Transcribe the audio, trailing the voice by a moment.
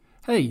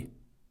Hey,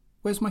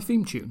 where's my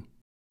theme tune?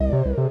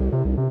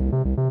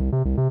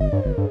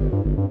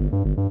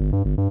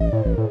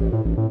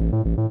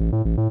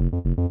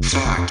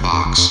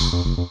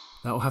 FactBox.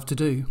 That'll have to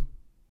do.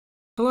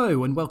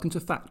 Hello and welcome to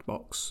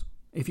FactBox.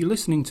 If you're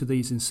listening to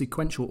these in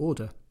sequential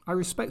order, I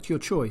respect your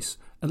choice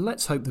and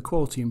let's hope the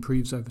quality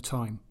improves over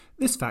time.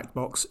 This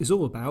FactBox is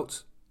all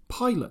about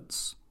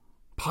pilots.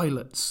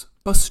 Pilots,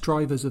 bus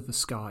drivers of the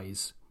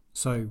skies.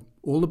 So,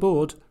 all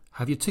aboard,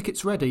 have your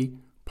tickets ready,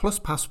 plus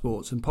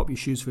passports and pop your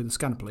shoes through the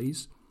scanner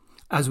please,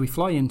 as we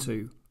fly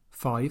into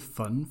 5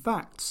 fun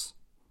facts.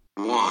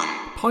 1.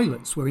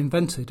 Pilots were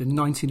invented in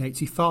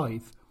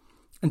 1985.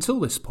 Until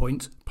this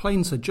point,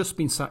 planes had just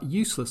been sat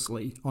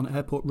uselessly on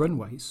airport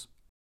runways.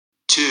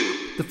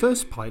 2. The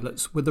first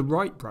pilots were the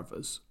Wright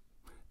brothers.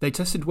 They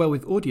tested well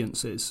with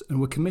audiences and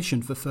were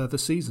commissioned for further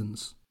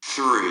seasons.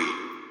 3.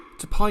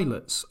 To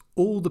pilots,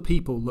 all the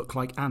people look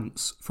like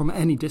ants from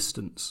any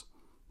distance.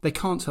 They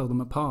can't tell them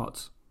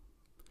apart.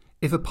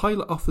 If a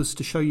pilot offers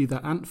to show you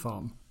their ant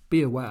farm,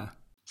 be aware.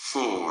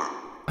 4.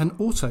 An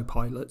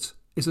autopilot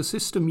is a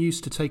system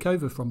used to take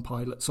over from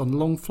pilots on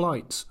long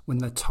flights when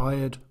they're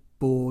tired,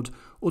 bored,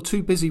 or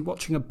too busy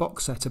watching a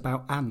box set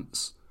about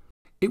ants.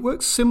 It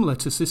works similar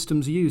to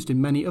systems used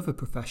in many other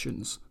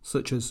professions,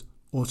 such as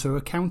auto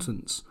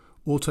accountants,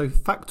 auto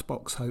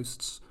FactBox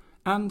hosts,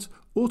 and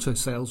auto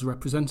sales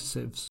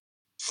representatives.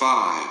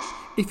 5.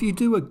 If you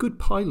do a good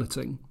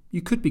piloting,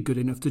 you could be good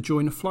enough to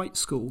join a flight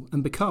school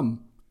and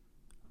become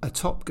a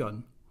Top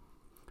Gun.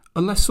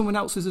 Unless someone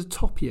else is a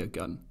toppier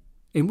gun,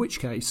 in which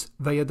case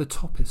they are the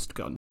toppest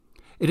gun.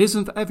 It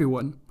isn't for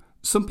everyone.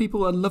 Some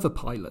people are lover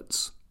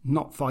pilots,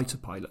 not fighter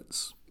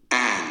pilots.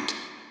 And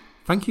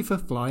Thank you for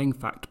flying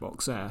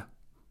FactBox Air.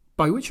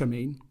 By which I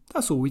mean,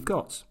 that's all we've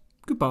got.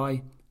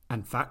 Goodbye,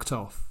 and fact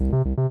off.